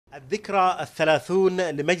الذكرى 30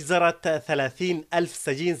 لمجزرة 30,000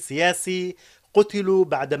 سجين سياسي قتلوا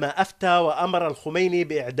بعدما أفتى وأمر الخميني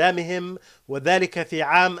بإعدامهم، وذلك في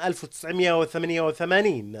عام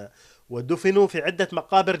 1988، ودفنوا في عدة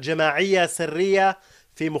مقابر جماعية سرية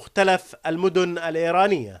في مختلف المدن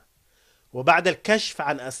الإيرانية. وبعد الكشف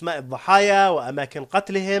عن أسماء الضحايا وأماكن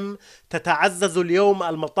قتلهم، تتعزز اليوم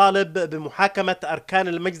المطالب بمحاكمة أركان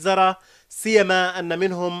المجزرة، سيما أن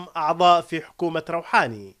منهم أعضاء في حكومة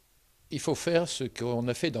روحاني. Il faut faire ce qu'on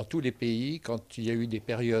a fait dans tous les pays quand il y a eu des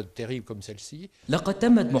périodes terribles comme celle-ci. لقد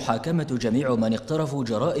تمت محاكمة جميع من اقترفوا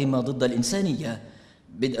جرائم ضد الإنسانية،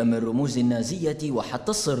 بدءا من رموز النازية وحتى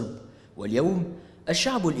الصرب، واليوم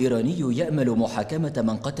الشعب الإيراني يأمل محاكمة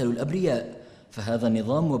من قتلوا الأبرياء، فهذا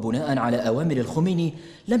النظام وبناء على أوامر الخميني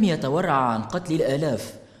لم يتورع عن قتل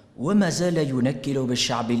الآلاف، وما زال ينكل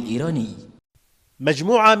بالشعب الإيراني.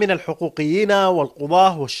 مجموعة من الحقوقيين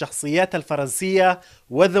والقضاة والشخصيات الفرنسية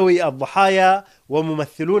وذوي الضحايا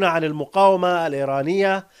وممثلون عن المقاومة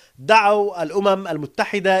الإيرانية دعوا الأمم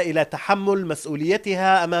المتحدة إلى تحمل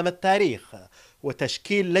مسؤوليتها أمام التاريخ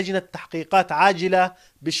وتشكيل لجنة تحقيقات عاجلة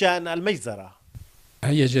بشأن المجزرة.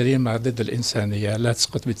 هي جريمة ضد الإنسانية لا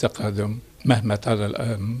تسقط بالتقادم مهما طال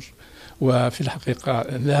الأمر، وفي الحقيقة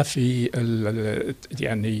لا في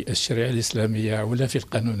يعني الشريعة الإسلامية ولا في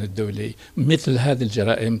القانون الدولي مثل هذه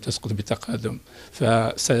الجرائم تسقط بتقادم،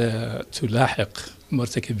 فستلاحق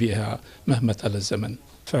مرتكبيها مهما طال الزمن.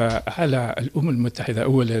 فعلى الأمم المتحدة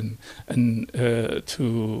أولا أن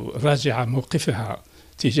تراجع موقفها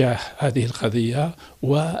تجاه هذه القضية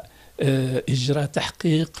وإجراء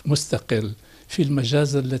تحقيق مستقل في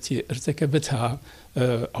المجازر التي ارتكبتها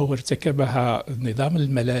أو ارتكبها نظام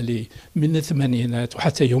الملالي من الثمانينات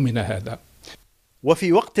وحتى يومنا هذا.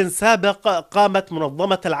 وفي وقت سابق قامت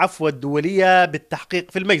منظمة العفو الدولية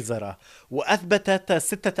بالتحقيق في المجزرة، وأثبتت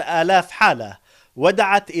 6,000 حالة،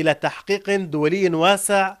 ودعت إلى تحقيق دولي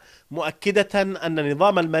واسع، مؤكدة أن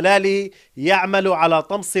نظام الملالي يعمل على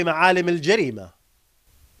طمس معالم الجريمة.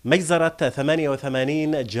 مجزرة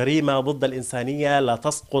 88 جريمة ضد الإنسانية لا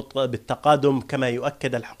تسقط بالتقادم، كما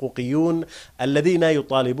يؤكد الحقوقيون الذين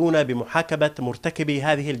يطالبون بمحاكمة مرتكبي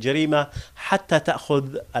هذه الجريمة حتى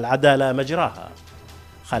تأخذ العدالة مجراها.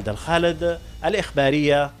 خالد الخالد،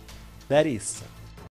 الإخبارية، باريس.